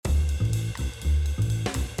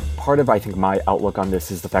part of, I think, my outlook on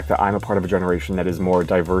this is the fact that I'm a part of a generation that is more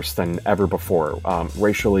diverse than ever before,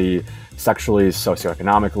 racially, sexually,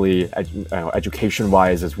 socioeconomically,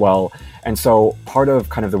 education-wise as well. And so part of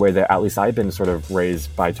kind of the way that at least I've been sort of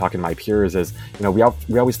raised by talking to my peers is, we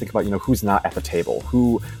always think about, who's not at the table,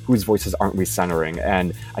 whose voices aren't we centering?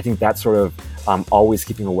 And I think that sort of always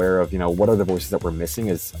keeping aware of, what are the voices that we're missing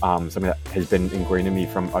is something that has been ingrained in me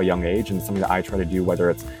from a young age, and something that I try to do,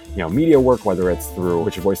 whether it's, media work, whether it's through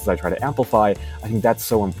which voices I try to amplify. I think that's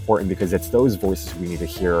so important because it's those voices we need to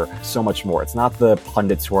hear so much more. It's not the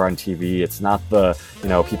pundits who are on TV. It's not the,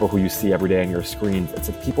 people who you see every day on your screens. It's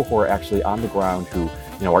the people who are actually on the ground who,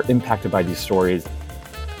 are impacted by these stories.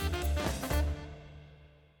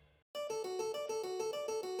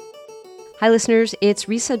 Hi, listeners. It's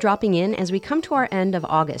Risa dropping in as we come to our end of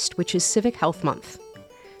August, which is Civic Health Month.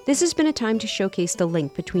 This has been a time to showcase the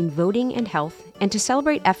link between voting and health and to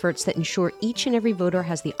celebrate efforts that ensure each and every voter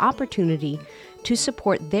has the opportunity to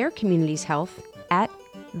support their community's health at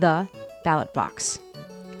the ballot box.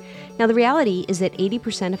 Now, the reality is that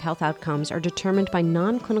 80% of health outcomes are determined by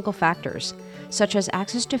non-clinical factors, such as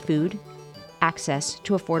access to food, access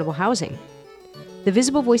to affordable housing. The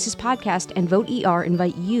Visible Voices podcast and Vote ER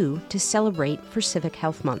invite you to celebrate for Civic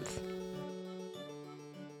Health Month.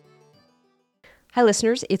 Hi,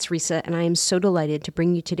 listeners. It's Risa, and I am so delighted to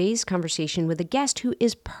bring you today's conversation with a guest who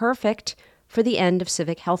is perfect for the end of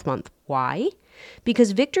Civic Health Month. Why?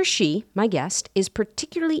 Because Victor Shi, my guest, is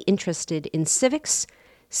particularly interested in civics,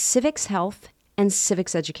 civics health, and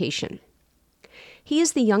civics education. He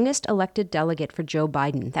is the youngest elected delegate for Joe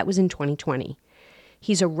Biden. That was in 2020.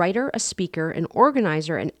 He's a writer, a speaker, an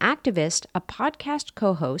organizer, an activist, a podcast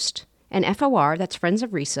co-host, an FOR, that's Friends of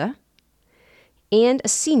Risa, and a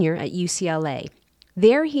senior at UCLA.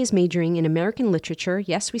 There he is majoring in American literature,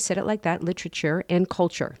 yes, we said it like that, literature, and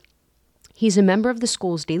culture. He's a member of the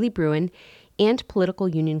school's Daily Bruin and political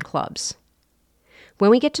union clubs. When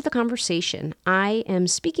we get to the conversation, I am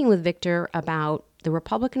speaking with Victor about the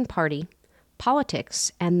Republican Party,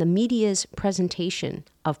 politics, and the media's presentation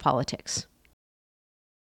of politics.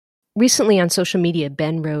 Recently on social media,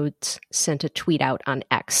 Ben Rhodes sent a tweet out on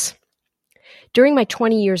X. During my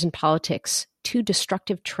 20 years in politics, two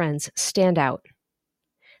destructive trends stand out: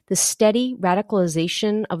 the steady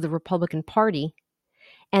radicalization of the Republican Party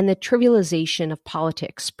and the trivialization of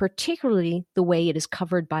politics, particularly the way it is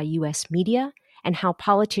covered by U.S. media and how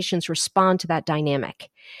politicians respond to that dynamic.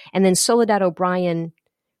 And then Soledad O'Brien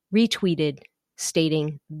retweeted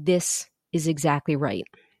stating, "This is exactly right."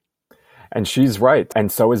 And she's right. And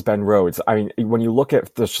so is Ben Rhodes. I mean, when you look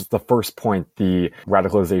at just the first point, the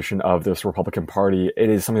radicalization of this Republican Party, it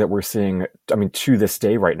is something that we're seeing, to this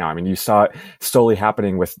day right now. I mean, you saw it slowly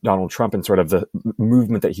happening with Donald Trump and sort of the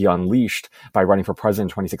movement that he unleashed by running for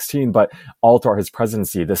president in 2016. But all throughout his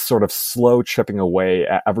presidency, this sort of slow chipping away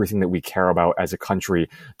at everything that we care about as a country,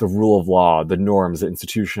 the rule of law, the norms, the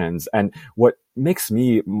institutions. And what makes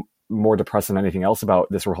me more depressed than anything else about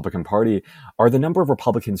this Republican Party are the number of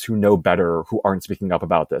Republicans who know better, who aren't speaking up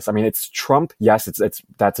about this. I mean, it's Trump. Yes,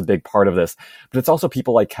 that's a big part of this, but it's also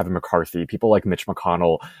people like Kevin McCarthy, people like Mitch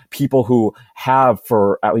McConnell, people who have,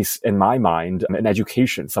 for at least in my mind, an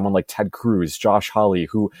education, someone like Ted Cruz, Josh Hawley,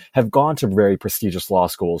 who have gone to very prestigious law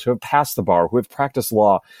schools, who have passed the bar, who have practiced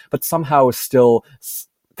law, but somehow still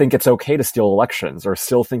think it's okay to steal elections, or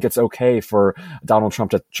still think it's okay for Donald Trump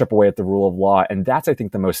to chip away at the rule of law. And that's, I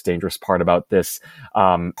think, the most dangerous part about this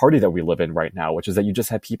party that we live in right now, which is that you just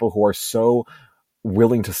have people who are so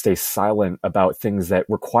willing to stay silent about things that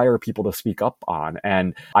require people to speak up on.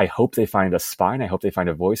 And I hope they find a spine. I hope they find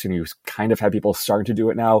a voice. And you kind of have people starting to do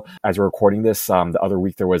it now. As we're recording this, the other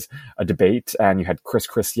week there was a debate, and you had Chris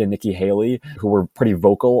Christie and Nikki Haley, who were pretty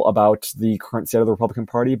vocal about the current state of the Republican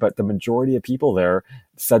Party. But the majority of people there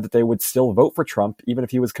said that they would still vote for Trump even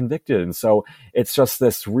if he was convicted. And so it's just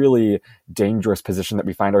this really dangerous position that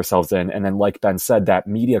we find ourselves in. And then, like Ben said, that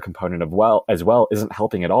media component as well isn't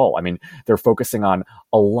helping at all. I mean, they're focusing on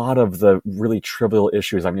a lot of the really trivial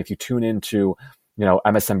issues. I mean, if you tune into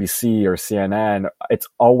MSNBC or CNN, it's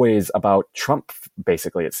always about Trump,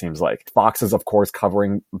 basically, it seems like. Fox is, of course,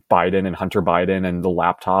 covering Biden and Hunter Biden and the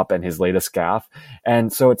laptop and his latest gaffe.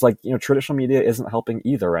 And so it's like, traditional media isn't helping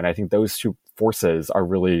either. And I think those two forces are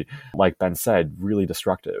really, like Ben said, really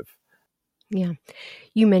destructive. Yeah.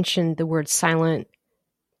 You mentioned the word silent,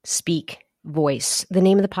 speak, voice. The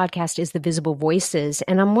name of the podcast is The Visible Voices.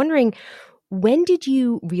 And I'm wondering, when did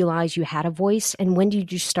you realize you had a voice, and when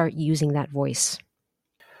did you start using that voice?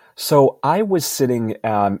 So I was sitting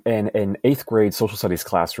in an eighth grade social studies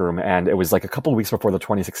classroom, and it was like a couple of weeks before the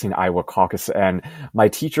 2016 Iowa caucus. And my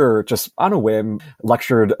teacher, just on a whim,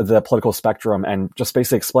 lectured the political spectrum and just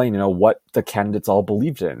basically explained, what the candidates all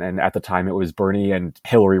believed in. And at the time, it was Bernie and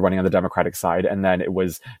Hillary running on the Democratic side, and then it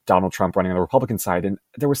was Donald Trump running on the Republican side. And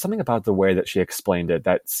there was something about the way that she explained it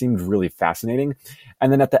that seemed really fascinating.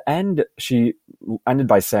 And then at the end, she ended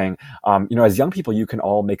by saying, as young people, you can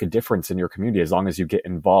all make a difference in your community as long as you get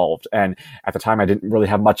involved. And at the time, I didn't really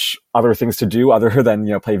have much other things to do other than,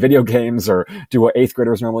 play video games or do what eighth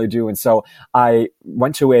graders normally do. And so I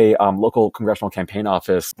went to a local congressional campaign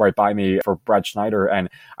office right by me for Brad Schneider. And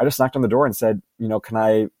I just knocked on the door and said, can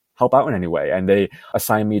I help out in any way? And they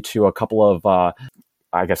assigned me to a couple of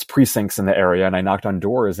precincts in the area. And I knocked on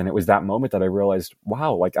doors. And it was that moment that I realized,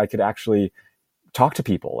 wow, like I could actually talk to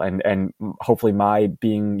people, and hopefully my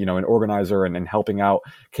being, an organizer and helping out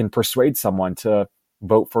can persuade someone to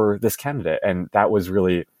vote for this candidate. And that was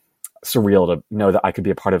really surreal to know that I could be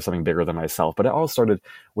a part of something bigger than myself. But it all started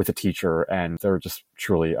with a teacher, and they're just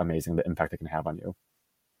truly amazing, the impact they can have on you.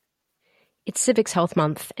 It's Civics Health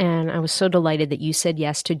Month, and I was so delighted that you said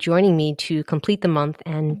yes to joining me to complete the month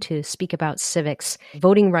and to speak about civics.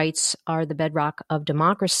 Voting rights are the bedrock of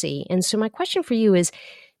democracy. And so my question for you is,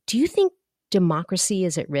 do you think democracy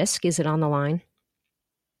is at risk? Is it on the line?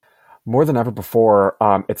 More than ever before,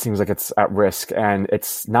 it seems like it's at risk, and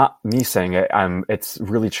it's not me saying it. It's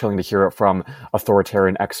really chilling to hear it from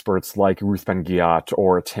authoritarian experts like Ruth Ben-Ghiat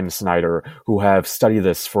or Tim Snyder, who have studied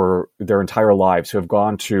this for their entire lives, who have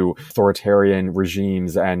gone to authoritarian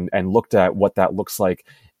regimes and looked at what that looks like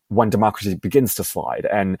when democracy begins to slide.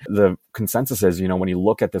 And the consensus is, when you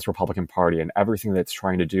look at this Republican Party and everything that's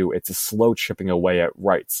trying to do, it's a slow chipping away at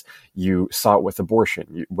rights. You saw it with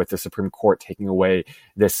abortion, with the Supreme Court taking away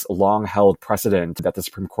this long-held precedent that the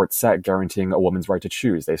Supreme Court set guaranteeing a woman's right to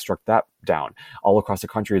choose. They struck that down. All across the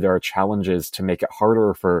country, there are challenges to make it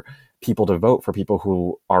harder for people to vote, for people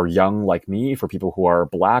who are young like me, for people who are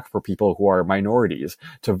Black, for people who are minorities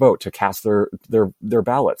to vote, to cast their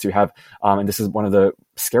ballots. You have, and this is one of the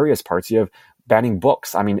scariest parts, you have banning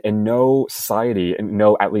books. I mean, in no society, in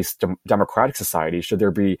no at least democratic society, should there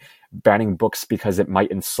be banning books because it might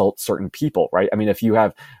insult certain people, right? I mean, if you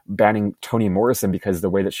have banning Toni Morrison because the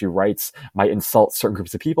way that she writes might insult certain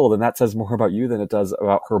groups of people, then that says more about you than it does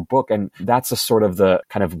about her book. And that's a sort of the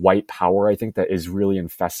kind of white power, I think, that is really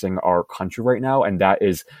infesting our country right now. And that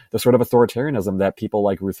is the sort of authoritarianism that people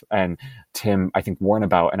like Ruth and Tim, I think, warn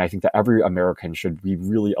about. And I think that every American should be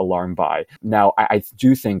really alarmed by. Now, I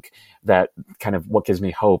do think that kind of what gives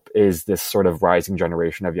me hope is this sort of rising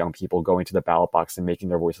generation of young people going to the ballot box and making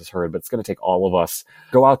their voices heard. But it's going to take all of us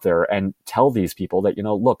go out there and tell these people that,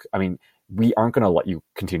 look, I mean, we aren't going to let you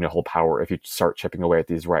continue to hold power if you start chipping away at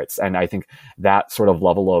these rights. And I think that sort of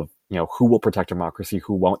level of, who will protect democracy,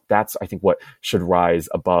 who won't, that's, I think, what should rise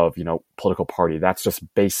above, political party. That's just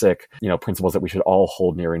basic, principles that we should all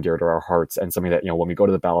hold near and dear to our hearts, and something that, when we go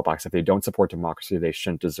to the ballot box, if they don't support democracy, they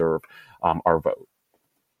shouldn't deserve our vote.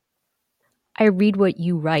 I read what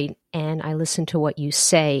you write and I listen to what you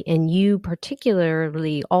say, and you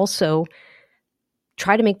particularly also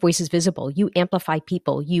try to make voices visible. You amplify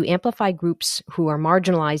people. You amplify groups who are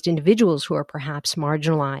marginalized, individuals who are perhaps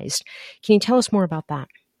marginalized. Can you tell us more about that?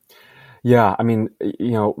 Yeah, I mean,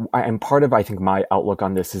 and part of, I think, my outlook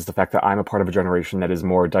on this is the fact that I'm a part of a generation that is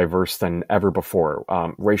more diverse than ever before,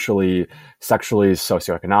 racially, sexually,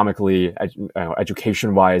 socioeconomically,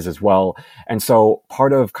 education-wise as well. And so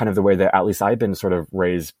part of kind of the way that at least I've been sort of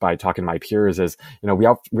raised by talking to my peers is, we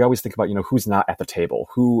always think about, who's not at the table,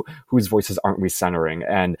 whose voices aren't we centering?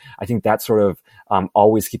 And I think that sort of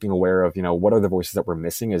always keeping aware of, what are the voices that we're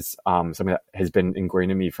missing is something that has been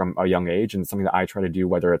ingrained in me from a young age, and something that I try to do,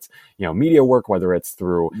 whether it's, media work, whether it's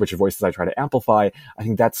through which voices I try to amplify. I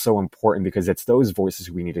think that's so important because it's those voices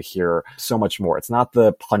who we need to hear so much more. It's not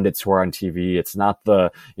the pundits who are on TV. It's not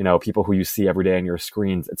the, people who you see every day on your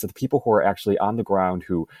screens. It's the people who are actually on the ground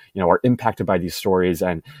who, are impacted by these stories.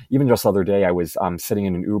 And even just the other day, I was sitting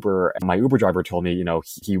in an Uber, and my Uber driver told me,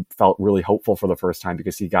 he felt really hopeful for the first time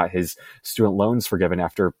because he got his student loans forgiven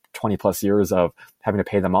after 20 plus years of having to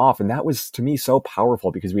pay them off. And that was, to me, so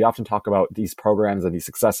powerful because we often talk about these programs and these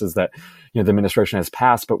successes that, the administration has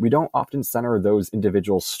passed, but we don't often center those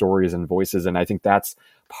individual stories and voices. And I think that's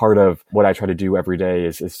part of what I try to do every day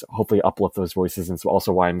is hopefully uplift those voices. And so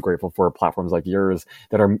also why I'm grateful for platforms like yours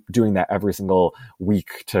that are doing that every single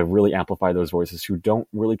week to really amplify those voices who don't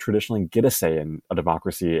really traditionally get a say in a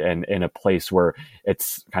democracy and in a place where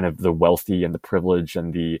it's kind of the wealthy and the privileged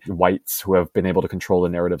and the whites who have been able to control the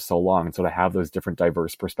narrative so long. And so to have those different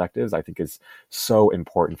diverse perspectives, I think is so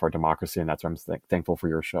important for our democracy. And that's why I'm thankful for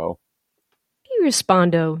your show. You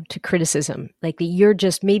respond to criticism, like that you're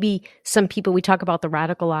just, maybe some people, we talk about the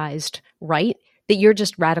radicalized right, that you're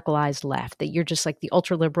just radicalized left, that you're just like the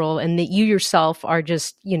ultra liberal, and that you yourself are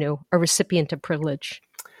just, a recipient of privilege.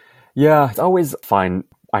 Yeah, it's always fine.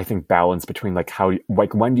 I think balance between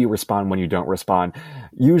when do you respond, when you don't respond.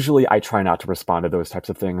 Usually I try not to respond to those types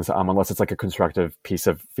of things unless it's like a constructive piece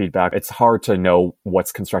of feedback. It's hard to know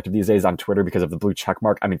what's constructive these days on Twitter because of the blue check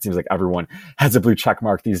mark. I mean, it seems like everyone has a blue check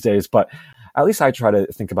mark these days, but at least I try to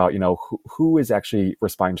think about, who is actually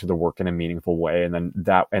responding to the work in a meaningful way. And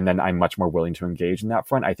then I'm much more willing to engage in that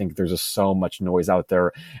front. I think there's just so much noise out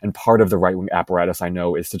there. And part of the right-wing apparatus I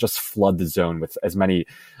know is to just flood the zone with as many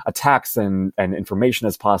attacks and information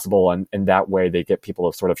as possible. And that way they get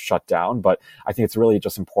people to sort of shut down. But I think it's really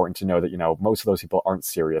just important to know that, most of those people aren't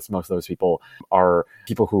serious. Most of those people are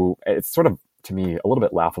people who, it's sort of, to me, a little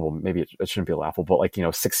bit laughable. Maybe it shouldn't be laughable, but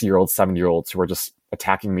 6-year-olds, 7-year-olds who are just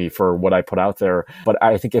attacking me for what I put out there. But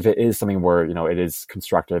I think if it is something where, it is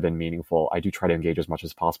constructive and meaningful, I do try to engage as much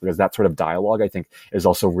as possible, because that sort of dialogue, I think, is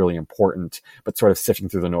also really important. But sort of sifting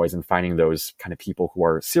through the noise and finding those kind of people who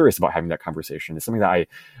are serious about having that conversation is something that I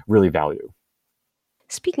really value.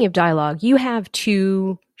 Speaking of dialogue, you have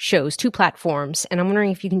 2 shows, 2 platforms, and I'm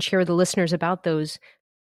wondering if you can share with the listeners about those.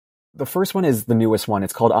 The first one is the newest one.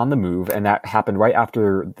 It's called On the Move, and that happened right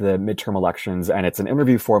after the midterm elections. And it's an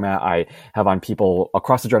interview format. I have on people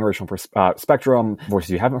across the generational spectrum,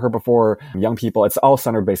 voices you haven't heard before, young people. It's all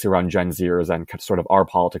centered basically around Gen Zers and sort of our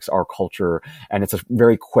politics, our culture. And it's a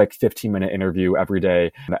very quick 15-minute interview every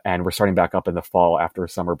day. And we're starting back up in the fall after a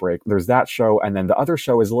summer break. There's that show. And then the other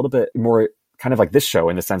show is a little bit more kind of like this show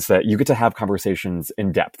in the sense that you get to have conversations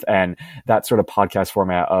in depth, and that sort of podcast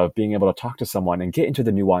format of being able to talk to someone and get into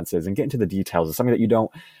the nuances and get into the details is something that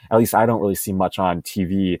at least I don't really see much on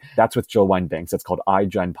TV. That's with Jill Wine-Banks. It's called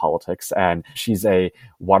iGen Politics. And she's a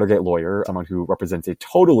Watergate lawyer, someone who represents a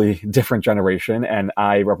totally different generation. And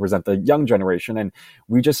I represent the young generation. And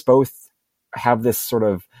we just both have this sort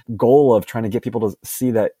of goal of trying to get people to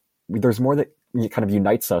see that there's more that kind of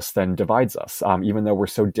unites us than divides us. Even though we're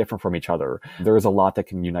so different from each other, there is a lot that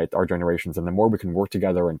can unite our generations. And the more we can work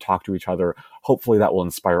together and talk to each other, hopefully that will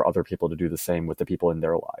inspire other people to do the same with the people in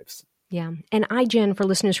their lives. Yeah. And iGen, for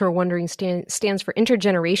listeners who are wondering, stands for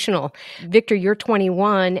intergenerational. Victor, you're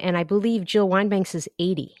 21, and I believe Jill Wine-Banks is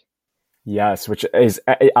 80. Yes, which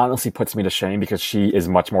it honestly puts me to shame because she is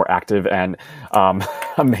much more active and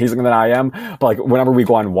amazing than I am. But whenever we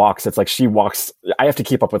go on walks, it's like she walks, I have to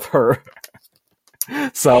keep up with her.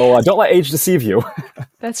 So don't let age deceive you.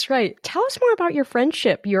 That's right. Tell us more about your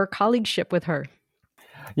friendship, your colleagueship with her.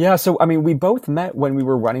 Yeah, so we both met when we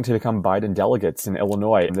were running to become Biden delegates in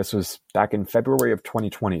Illinois. And this was back in February of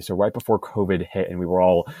 2020, so right before COVID hit, and we were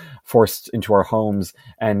all forced into our homes.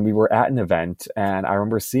 And we were at an event, and I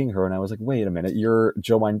remember seeing her, and I was like, wait a minute, you're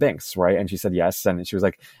Jill Wine-Banks, right? And she said, yes. And she was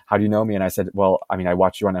like, how do you know me? And I said, well, I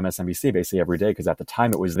watch you on MSNBC basically every day, because at the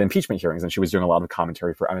time it was the impeachment hearings, and she was doing a lot of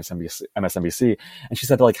commentary for MSNBC. And she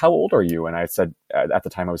said, how old are you? And I said, at the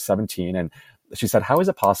time I was 17. And she said, how is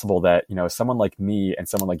it possible that, someone like me and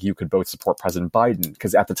someone like you could both support President Biden?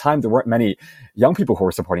 Because at the time, there weren't many young people who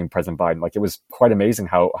were supporting President Biden. It was quite amazing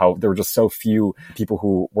how there were just so few people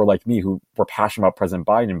who were like me, who were passionate about President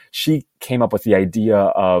Biden. She came up with the idea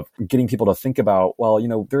of getting people to think about, well,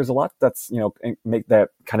 there's a lot that's, that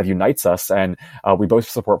kind of unites us. And we both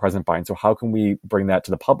support President Biden. So how can we bring that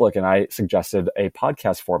to the public? And I suggested a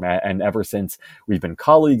podcast format. And ever since, we've been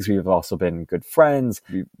colleagues. We've also been good friends.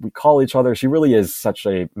 We call each other. She really is such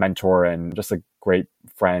a mentor and just a great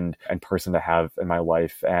friend and person to have in my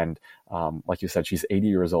life. And like you said, she's 80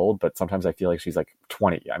 years old, but sometimes I feel like she's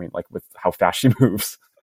 20. With how fast she moves.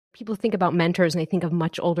 People think about mentors and they think of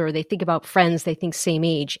much older. They think about friends. They think same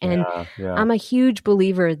age. And yeah. I'm a huge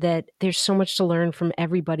believer that there's so much to learn from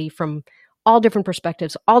everybody, from all different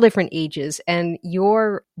perspectives, all different ages. And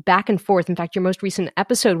your back and forth, in fact, your most recent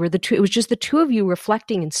episode where it was just the two of you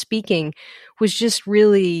reflecting and speaking, was just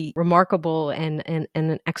really remarkable and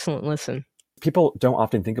an excellent listen. People don't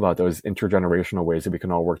often think about those intergenerational ways that we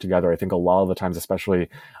can all work together. I think a lot of the times, especially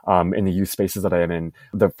in the youth spaces that I am in,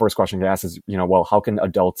 the first question you ask is, well, how can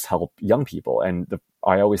adults help young people? And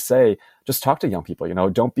I always say, just talk to young people.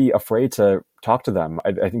 Don't be afraid to talk to them.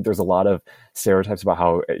 I think there's a lot of stereotypes about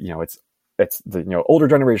how, it's it's the, older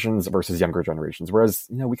generations versus younger generations. Whereas,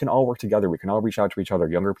 we can all work together. We can all reach out to each other,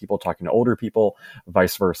 younger people talking to older people,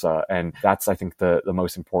 vice versa. And that's, I think, the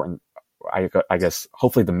most important, I guess,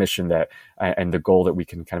 hopefully the mission that, and the goal that we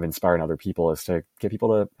can kind of inspire in other people is to get people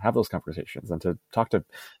to have those conversations and to talk to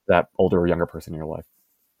that older or younger person in your life.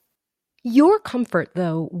 Your comfort,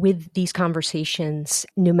 though, with these conversations,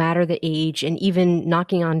 no matter the age, and even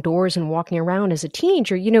knocking on doors and walking around as a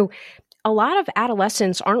teenager, a lot of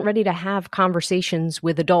adolescents aren't ready to have conversations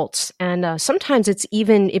with adults. And sometimes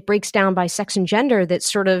it breaks down by sex and gender that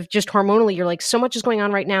sort of just hormonally, you're like, so much is going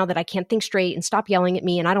on right now that I can't think straight, and stop yelling at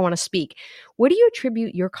me and I don't want to speak. What do you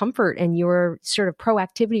attribute your comfort and your sort of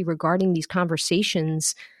proactivity regarding these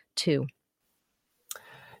conversations to?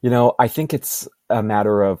 I think it's a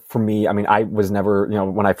matter of, for me, I mean, I was never,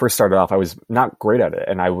 when I first started off, I was not great at it.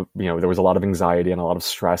 And there was a lot of anxiety and a lot of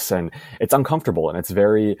stress, and it's uncomfortable and it's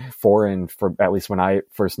very foreign for, at least when I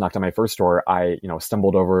first knocked on my first door, I,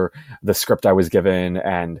 stumbled over the script I was given,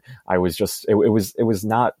 and I was just, it was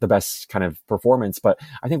not the best kind of performance. But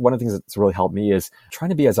I think one of the things that's really helped me is trying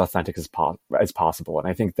to be as authentic as possible. And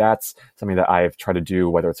I think that's something that I've tried to do,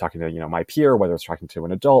 whether it's talking to, my peer, whether it's talking to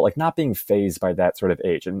an adult, like not being fazed by that sort of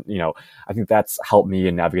age. And, I think that's helped me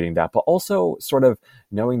in navigating that, but also sort of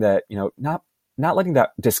knowing that, not letting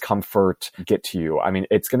that discomfort get to you. I mean,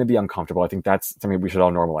 it's going to be uncomfortable. I think that's something we should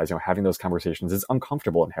all normalize. Having those conversations is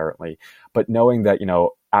uncomfortable inherently, but knowing that,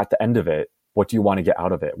 at the end of it, what do you want to get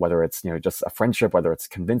out of it? Whether it's, just a friendship, whether it's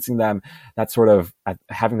convincing them, that sort of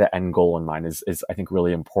having that end goal in mind is I think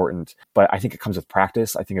really important. But I think it comes with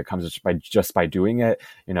practice. I think it comes just by doing it.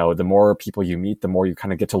 The more people you meet, the more you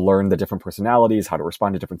kind of get to learn the different personalities, how to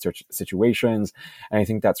respond to different situations. And I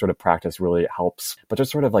think that sort of practice really helps, but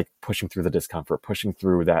just sort of like pushing through the discomfort, pushing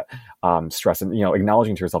through that stress, and,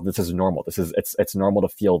 acknowledging to yourself, this is normal. It's normal to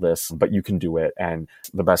feel this, but you can do it. And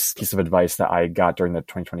the best piece of advice that I got during the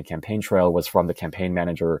 2020 campaign trail was from the campaign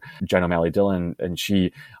manager, Jen O'Malley Dillon. And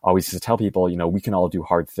she always used to tell people, we can all do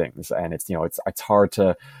hard things. And it's hard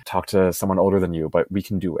to talk to someone older than you, but we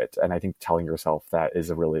can do it. And I think telling yourself that is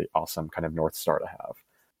a really awesome kind of North Star to have.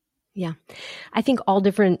 Yeah. I think all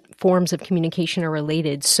different forms of communication are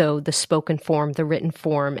related. So the spoken form, the written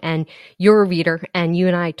form, and you're a reader, and you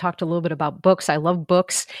and I talked a little bit about books. I love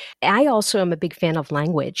books. I also am a big fan of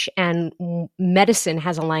language, and medicine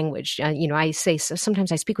has a language. I say, sometimes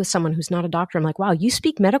I speak with someone who's not a doctor. I'm like, wow, you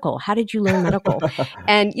speak medical. How did you learn medical?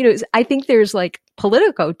 And, I think there's like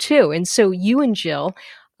Politico too. And so you and Jill,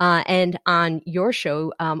 and on your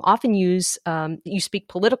show, often you speak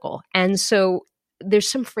political. And so there's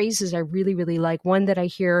some phrases I really, really like. One that I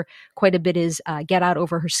hear quite a bit is get out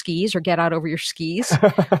over her skis, or get out over your skis.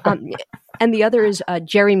 And the other is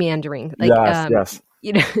gerrymandering. Like, yes.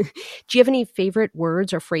 Do you have any favorite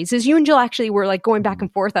words or phrases? You and Jill actually were like going back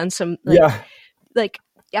and forth on some, I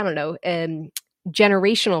don't know,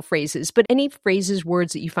 generational phrases, but any phrases,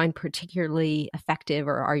 words that you find particularly effective,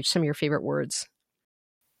 or are some of your favorite words?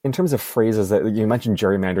 In terms of phrases that you mentioned,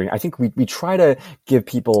 gerrymandering, I think we try to give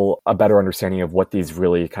people a better understanding of what these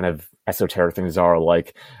really kind of esoteric things are,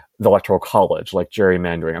 like the Electoral College, like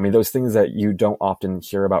gerrymandering. I mean, those things that you don't often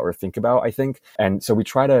hear about or think about, I think. And so we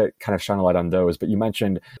try to kind of shine a light on those. But you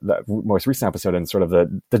mentioned the most recent episode and sort of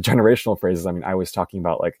the generational phrases. I mean, I was talking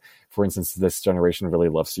about, like, for instance, this generation really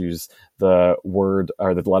loves to use the word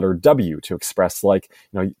or the letter W to express, like,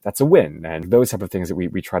 that's a win, and those type of things that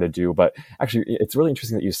we try to do. But actually, it's really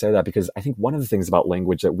interesting that you say that, because I think one of the things about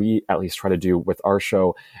language that we at least try to do with our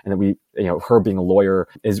show, and that we, her being a lawyer,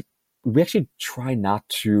 is we actually try not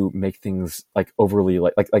to make things like overly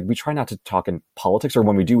like we try not to talk in politics, or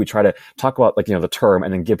when we do, we try to talk about, like, the term,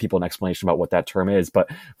 and then give people an explanation about what that term is. But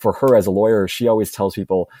for her as a lawyer, she always tells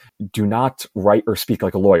people, do not write or speak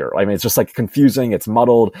like a lawyer. I mean, it's just like confusing, it's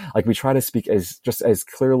muddled. Like, we try to speak as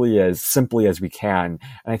clearly, as simply as we can.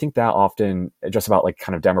 And I think that often, just about like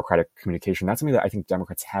kind of democratic communication, that's something that I think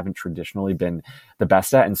Democrats haven't traditionally been the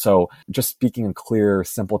best at. And so just speaking in clear,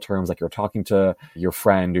 simple terms, like you're talking to your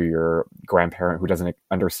friend or your grandparent who doesn't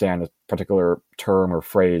understand a particular term or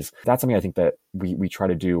phrase, that's something I think that we try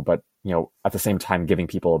to do, but at the same time giving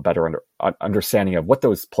people a better understanding of what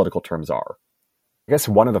those political terms are. I guess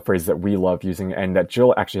one of the phrases that we love using, and that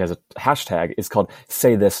Jill actually has a hashtag, is called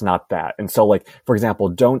 "say this, not that." And so, like, for example,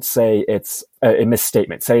 don't say it's a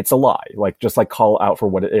misstatement. Say it's a lie. Like, just like call out for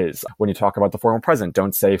what it is. When you talk about the former president,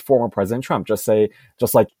 don't say former President Trump. Just say,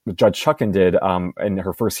 just like Judge Chuckin did in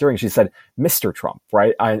her first hearing, she said Mr. Trump,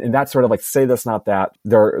 right? And that's sort of like, say this, not that.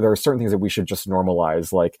 There are certain things that we should just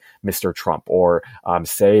normalize, like Mr. Trump, or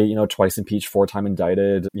say, twice impeached, 4-time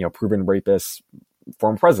indicted, proven rapist,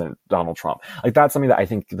 former president, Donald Trump. Like that's something that I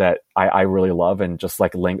think that I really love. And just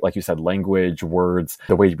like you said, language, words,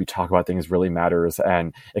 the way we talk about things really matters.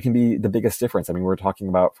 And it can be the biggest difference. I mean, we're talking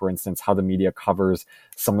about, for instance, how the media covers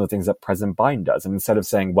some of the things that President Biden does. And instead of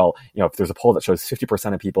saying, well, if there's a poll that shows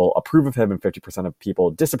 50% of people approve of him and 50% of people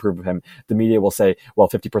disapprove of him, the media will say, well,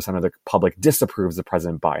 50% of the public disapproves of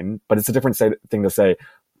President Biden. But it's a different thing to say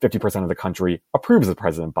 50% of the country approves of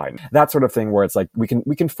President Biden. That sort of thing where it's like we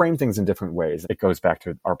can frame things in different ways. It goes back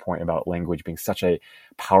to our point about language being such a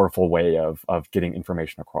powerful way of getting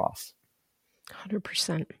information across.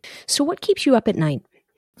 100%. So what keeps you up at night?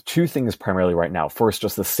 Two things primarily right now. First,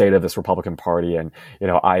 just the state of this Republican Party. And,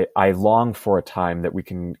 I long for a time that we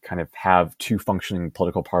can kind of have two functioning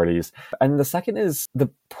political parties. And the second is the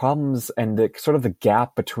problems and the sort of the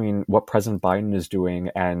gap between what President Biden is doing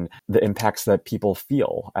and the impacts that people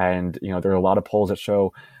feel. And, there are a lot of polls that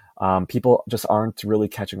show people just aren't really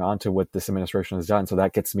catching on to what this administration has done. So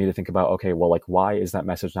that gets me to think about, okay, well, like, why is that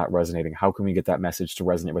message not resonating? How can we get that message to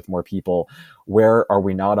resonate with more people? Where are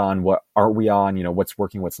we not on? What are we on? What's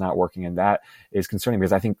working, what's not working? And that is concerning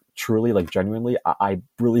because I think truly, like genuinely, I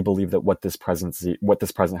really believe that what this president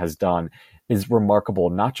has done is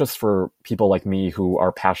remarkable, not just for people like me who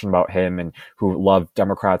are passionate about him and who love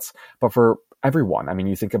Democrats, but for everyone. I mean,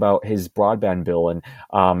 you think about his broadband bill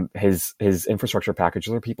and his infrastructure package.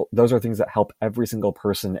 Those are things that help every single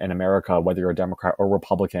person in America, whether you're a Democrat or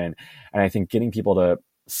Republican. And I think getting people to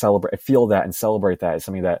feel that and celebrate that is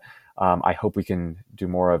something that I hope we can do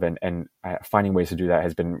more of. And finding ways to do that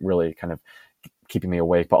has been really kind of keeping me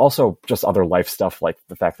awake, but also just other life stuff, like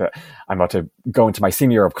the fact that I'm about to go into my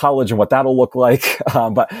senior year of college and what that'll look like.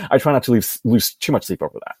 But I try not to lose too much sleep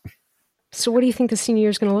over that. So what do you think the senior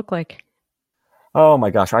year is going to look like? Oh my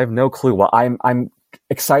gosh, I have no clue. Well, I'm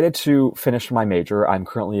excited to finish my major. I'm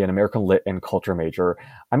currently an American Lit and Culture major.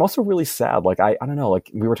 I'm also really sad. Like, I don't know,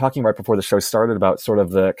 like we were talking right before the show started about sort of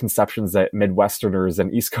the conceptions that Midwesterners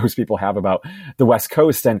and East Coast people have about the West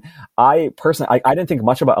Coast. And I personally, I didn't think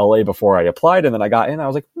much about LA before I applied. And then I got in, I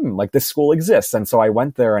was like, like this school exists. And so I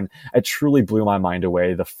went there and it truly blew my mind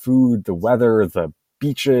away. The food, the weather, the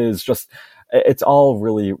beaches, it's all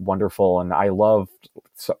really wonderful. And I love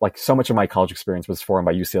so much of my college experience was formed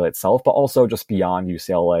by UCLA itself, but also just beyond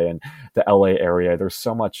UCLA and the LA area. There's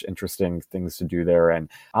so much interesting things to do there and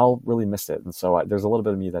I'll really miss it. And so there's a little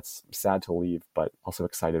bit of me that's sad to leave, but also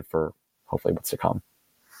excited for hopefully what's to come.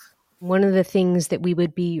 One of the things that we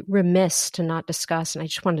would be remiss to not discuss, and I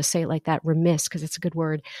just wanted to say it like that, remiss, because it's a good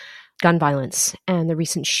word, gun violence and the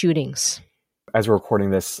recent shootings. As we're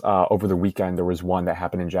recording this over the weekend, there was one that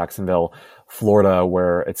happened in Jacksonville, Florida,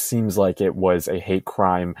 where it seems like it was a hate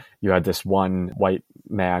crime. You had this one white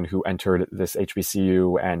man who entered this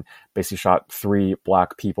HBCU and basically shot 3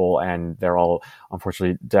 black people, and they're all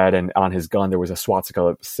unfortunately dead. And on his gun, there was a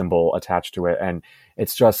swastika symbol attached to it. And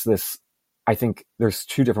it's just this, I think there's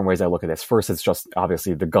 2 different ways I look at this. First, it's just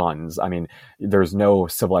obviously the guns. I mean, there's no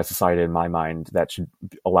civilized society in my mind that should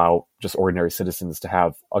allow just ordinary citizens to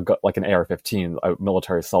have like an AR-15, a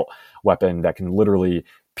military assault weapon that can literally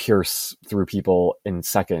pierce through people in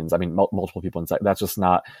seconds. I mean, multiple people in seconds. That's just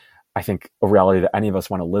not, I think, a reality that any of us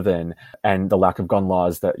want to live in. And the lack of gun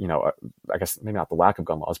laws that, I guess maybe not the lack of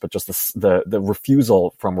gun laws, but just the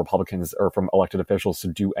refusal from Republicans or from elected officials to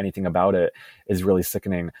do anything about it is really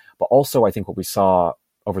sickening. But also, I think what we saw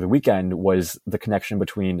over the weekend was the connection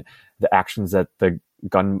between the actions that the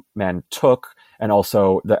gunman took and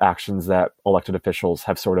also the actions that elected officials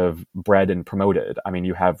have sort of bred and promoted. I mean,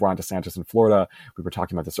 you have Ron DeSantis in Florida. We were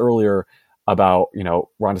talking about this earlier about,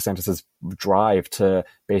 Ron DeSantis's drive to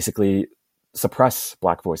basically suppress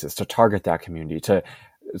Black voices, to target that community, to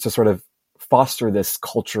sort of foster this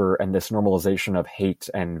culture and this normalization of hate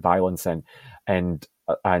and violence and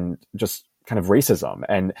just kind of racism.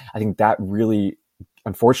 And I think that really,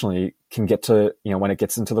 unfortunately, can get to, when it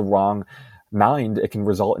gets into the wrong mind, it can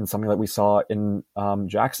result in something that we saw in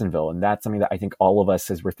Jacksonville. And that's something that I think all of us,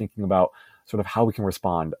 as we're thinking about sort of how we can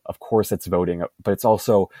respond, of course it's voting, but it's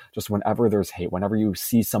also just whenever there's hate, whenever you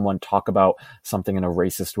see someone talk about something in a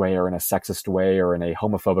racist way or in a sexist way or in a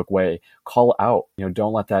homophobic way, call out,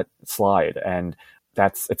 don't let that slide. And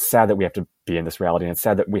it's sad that we have to be in this reality. And it's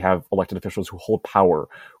sad that we have elected officials who hold power,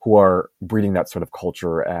 who are breeding that sort of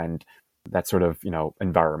culture and that sort of,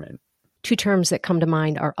 environment. 2 terms that come to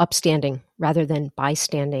mind are upstanding rather than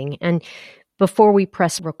bystanding. And before we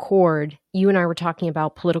press record, you and I were talking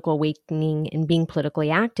about political awakening and being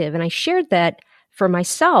politically active. And I shared that for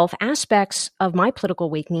myself, aspects of my political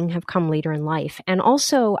awakening have come later in life. And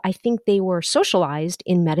also, I think they were socialized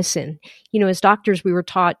in medicine. As doctors, we were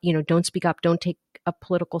taught, don't speak up, don't take a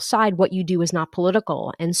political side, what you do is not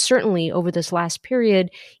political. And certainly over this last period,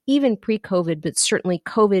 even pre-COVID, but certainly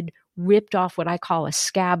COVID ripped off what I call a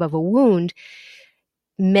scab of a wound.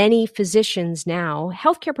 Many physicians now,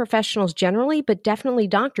 healthcare professionals generally, but definitely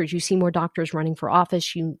doctors, you see more doctors running for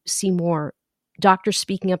office. You see more doctors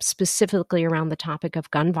speaking up specifically around the topic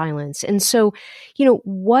of gun violence. And so,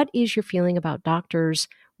 what is your feeling about doctors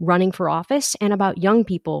running for office and about young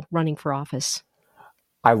people running for office?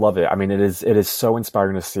 I love it. I mean, it is so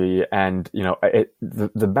inspiring to see. And,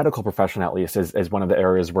 the medical profession, at least, is one of the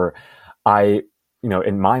areas where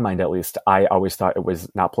in my mind, at least, I always thought it was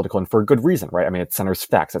not political, and for a good reason, right? I mean, it centers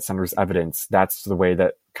facts, it centers evidence. That's the way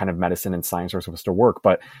that kind of medicine and science are supposed to work.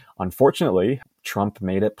 But unfortunately, Trump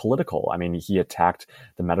made it political. I mean, he attacked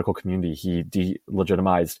the medical community. He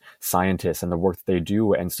delegitimized scientists and the work that they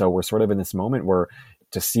do. And so we're sort of in this moment where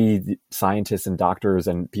to see the scientists and doctors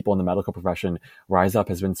and people in the medical profession rise up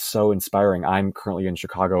has been so inspiring. I'm currently in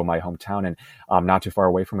Chicago, my hometown, and not too far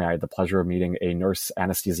away from me, I had the pleasure of meeting a nurse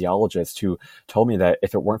anesthesiologist who told me that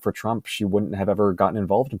if it weren't for Trump, she wouldn't have ever gotten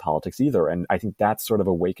involved in politics either. And I think that sort of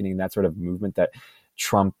awakening, that sort of movement that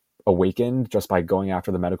Trump awakened just by going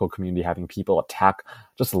after the medical community, having people attack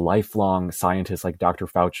just lifelong scientists like Dr.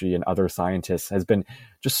 Fauci and other scientists has been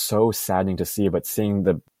just so saddening to see. But seeing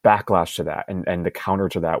the backlash to that and the counter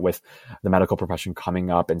to that with the medical profession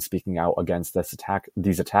coming up and speaking out against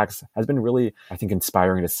these attacks has been really, I think,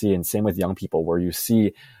 inspiring to see. And same with young people, where you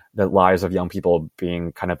see the lives of young people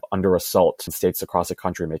being kind of under assault in states across the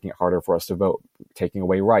country, making it harder for us to vote, taking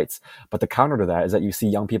away rights. But the counter to that is that you see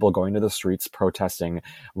young people going to the streets, protesting,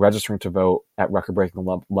 registering to vote at record-breaking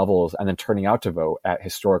levels, and then turning out to vote at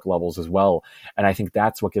historic levels as well. And I think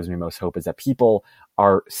that's what gives me most hope, is that people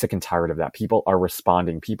are sick and tired of that. People are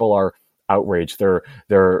responding. People are outraged.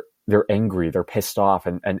 They're angry, they're pissed off,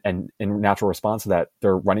 and in natural response to that,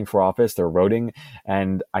 they're running for office, they're voting.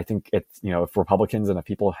 And I think it's, if Republicans and if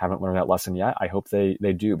people haven't learned that lesson yet, I hope they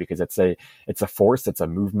do, because it's a force, it's a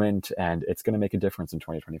movement, and it's going to make a difference in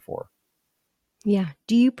 2024. Yeah.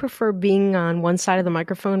 Do you prefer being on one side of the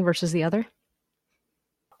microphone versus the other?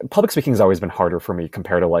 Public speaking has always been harder for me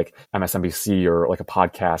compared to like MSNBC or like a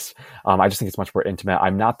podcast. I just think it's much more intimate.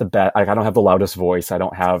 I'm not the best. I don't have the loudest voice. I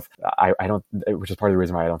don't, which is part of the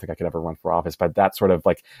reason why I don't think I could ever run for office. But that sort of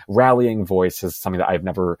like rallying voice is something that I've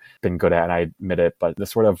never been good at, and I admit it. But the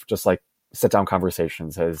sort of just like sit down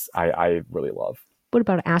conversations I really love. What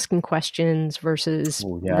about asking questions versus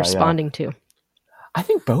responding to? I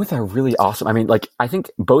think both are really awesome. I mean, like, I think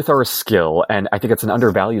both are a skill, and I think it's an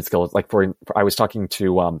undervalued skill. Like, I was talking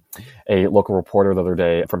to a local reporter the other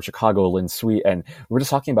day from Chicago, Lynn Sweet, and we were just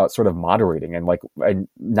talking about sort of moderating, and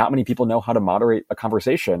not many people know how to moderate a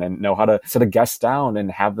conversation and know how to sit a guest down and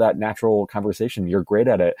have that natural conversation. You're great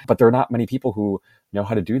at it, but there are not many people who know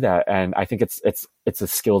how to do that. And I think it's a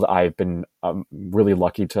skill that I've been really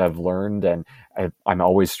lucky to have learned, and I'm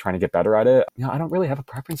always trying to get better at it. I don't really have a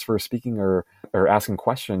preference for speaking or asking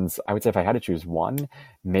questions. I would say if I had to choose one,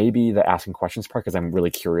 maybe the asking questions part, because I'm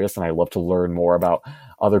really curious and I love to learn more about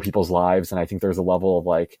other people's lives. And I think there's a level of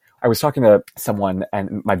like, I was talking to someone,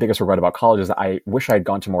 and my biggest regret about college is that I wish I had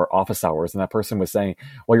gone to more office hours. And that person was saying,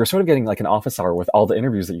 well, you're sort of getting like an office hour with all the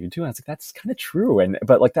interviews that you do. And I was like, that's kind of true.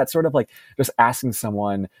 But like that sort of like just asking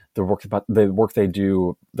someone the work they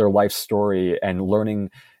do, their life story, and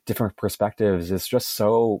learning different perspectives is just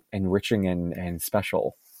so enriching and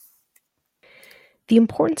special. The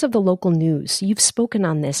importance of the local news. You've spoken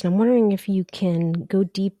on this, and I'm wondering if you can go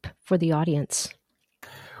deep for the audience.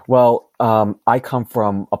 Well, I come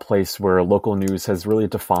from a place where local news has really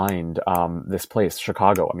defined this place,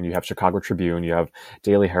 Chicago. I mean, you have Chicago Tribune, you have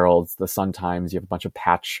Daily Herald, the Sun-Times, you have a bunch of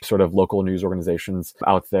patch sort of local news organizations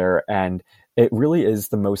out there. And it really is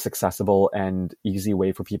the most accessible and easy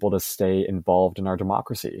way for people to stay involved in our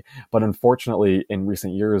democracy. But unfortunately, in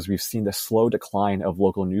recent years, we've seen the slow decline of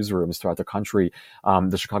local newsrooms throughout the country.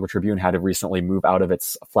 The Chicago Tribune had to recently move out of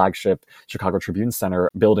its flagship Chicago Tribune Center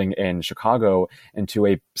building in Chicago into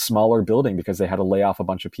a smaller building because they had to lay off a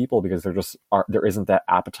bunch of people because there isn't that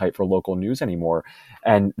appetite for local news anymore.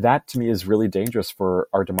 And that to me is really dangerous for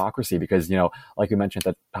our democracy because, like we mentioned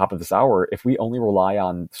at the top of this hour, if we only rely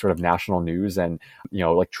on sort of national news and,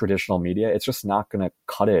 like traditional media, it's just not going to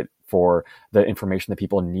cut it for the information that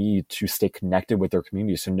people need to stay connected with their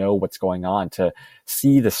communities, to know what's going on, to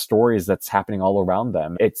see the stories that's happening all around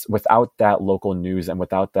them. It's without that local news and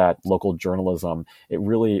without that local journalism, it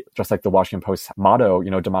really, just like the Washington Post motto,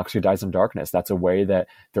 democracy dies in darkness. That's a way that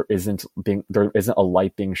there isn't a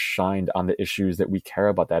light being shined on the issues that we care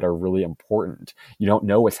about that are really important. You don't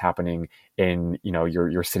know what's happening in,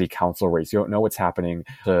 your city council race. You don't know what's happening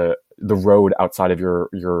to the road outside of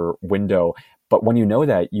your window. But when you know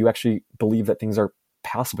that, you actually believe that things are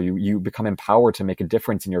possible. You become empowered to make a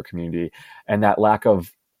difference in your community. And that lack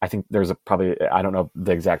of, I think there's I don't know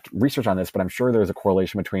the exact research on this, but I'm sure there's a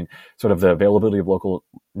correlation between sort of the availability of local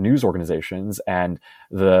news organizations and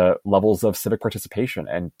the levels of civic participation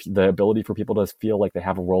and the ability for people to feel like they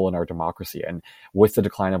have a role in our democracy. And with the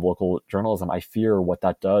decline of local journalism, I fear what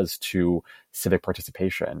that does to civic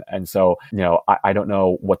participation. And so, I don't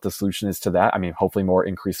know what the solution is to that. I mean, hopefully more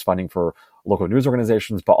increased funding for local news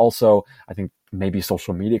organizations, but also I think maybe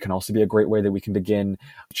social media can also be a great way that we can begin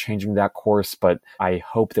changing that course. But I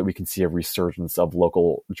hope that we can see a resurgence of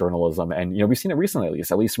local journalism. And, we've seen it recently,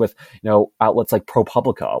 at least with, outlets like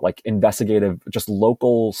ProPublica, like investigative, just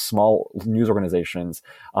local small news organizations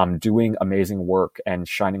doing amazing work and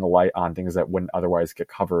shining a light on things that wouldn't otherwise get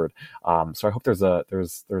covered. So I hope there's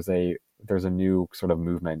a new sort of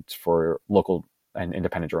movement for local and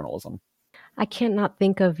independent journalism. I can't not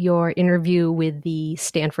think of your interview with the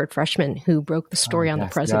Stanford freshman who broke the story on the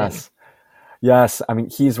president. Yes. I mean,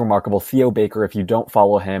 he's remarkable. Theo Baker, if you don't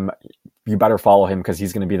follow him, you better follow him because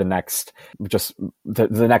he's going to be the next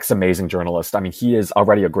amazing journalist. I mean, he is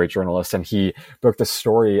already a great journalist, and he broke the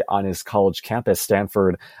story on his college campus,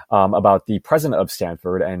 Stanford, about the president of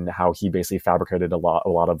Stanford and how he basically fabricated a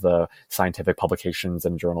lot of the scientific publications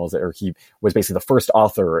and journals, or he was basically the first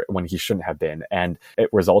author when he shouldn't have been. And it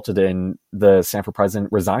resulted in the Stanford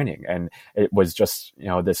president resigning. And it was just,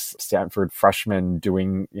 this Stanford freshman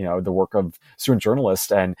doing, the work of student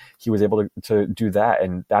journalist. And he was able to do that.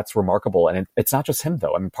 And that's remarkable. And it's not just him,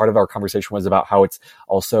 though. I mean, part of our conversation was about how it's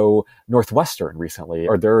also Northwestern recently,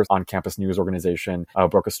 or their on-campus news organization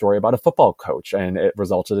broke a story about a football coach, and it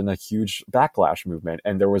resulted in a huge backlash movement.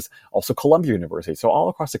 And there was also Columbia University. So all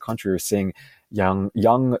across the country, we're seeing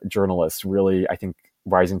young journalists really, I think,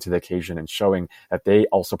 rising to the occasion and showing that they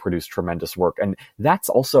also produce tremendous work. And that's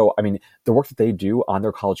also, I mean, the work that they do on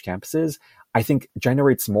their college campuses, I think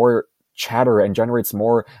generates more chatter and generates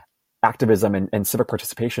more activism and civic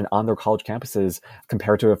participation on their college campuses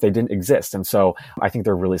compared to if they didn't exist. And so I think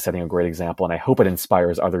they're really setting a great example, and I hope it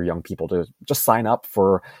inspires other young people to just sign up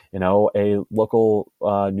for, a local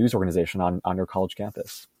news organization on their college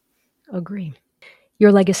campus. Agree.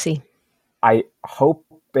 Your legacy. I hope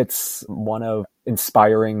it's one of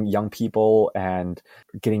inspiring young people and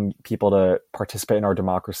getting people to participate in our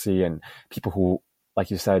democracy, and people who, like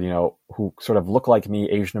you said, who sort of look like me,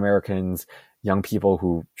 Asian Americans, young people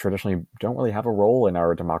who traditionally don't really have a role in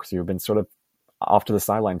our democracy, who've been sort of off to the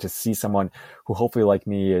sideline, to see someone who hopefully like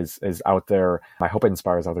me is out there. I hope it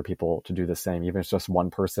inspires other people to do the same, even if it's just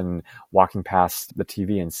one person walking past the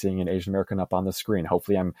TV and seeing an Asian American up on the screen.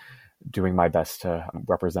 Hopefully I'm doing my best to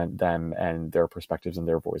represent them and their perspectives and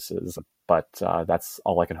their voices. But that's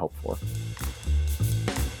all I can hope for.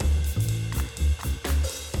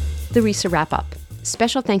 The RISA Wrap-Up.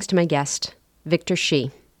 Special thanks to my guest, Victor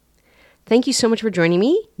Shi. Thank you so much for joining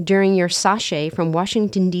me during your sashay from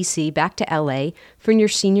Washington, D.C. back to L.A. for your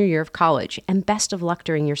senior year of college, and best of luck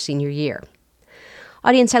during your senior year.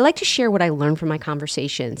 Audience, I like to share what I learned from my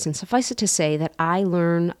conversations, and suffice it to say that I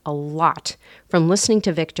learn a lot from listening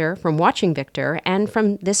to Victor, from watching Victor, and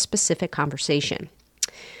from this specific conversation.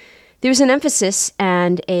 There's an emphasis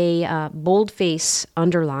and a bold-face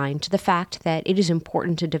underlined to the fact that it is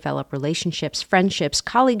important to develop relationships, friendships,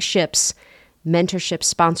 colleagueships,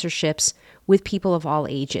 mentorships, sponsorships with people of all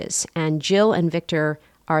ages. And Jill and Victor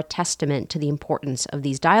are a testament to the importance of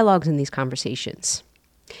these dialogues and these conversations.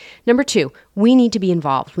 Number 2, we need to be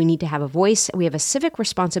involved. We need to have a voice. We have a civic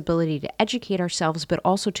responsibility to educate ourselves, but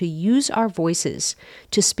also to use our voices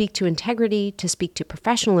to speak to integrity, to speak to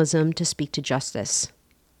professionalism, to speak to justice.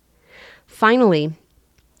 Finally,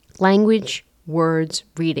 language, words,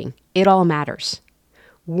 reading. It all matters.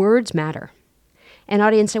 Words matter. And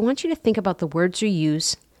audience, I want you to think about the words you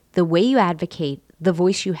use, the way you advocate, the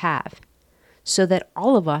voice you have, so that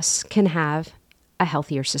all of us can have a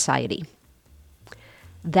healthier society.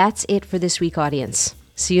 That's it for this week, audience.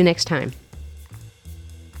 See you next time.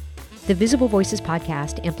 The Visible Voices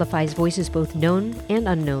podcast amplifies voices both known and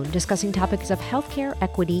unknown, discussing topics of healthcare,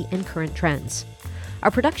 equity, and current trends.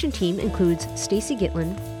 Our production team includes Stacey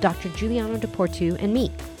Gitlin, Dr. Giuliano DePortu, and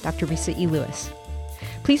me, Dr. Risa E. Lewis.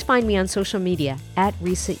 Please find me on social media at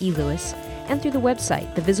Risa E. Lewis and through the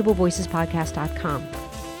website, thevisiblevoicespodcast.com.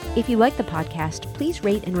 If you like the podcast, please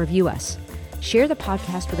rate and review us. Share the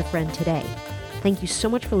podcast with a friend today. Thank you so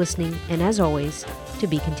much for listening, and as always, to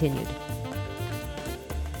be continued.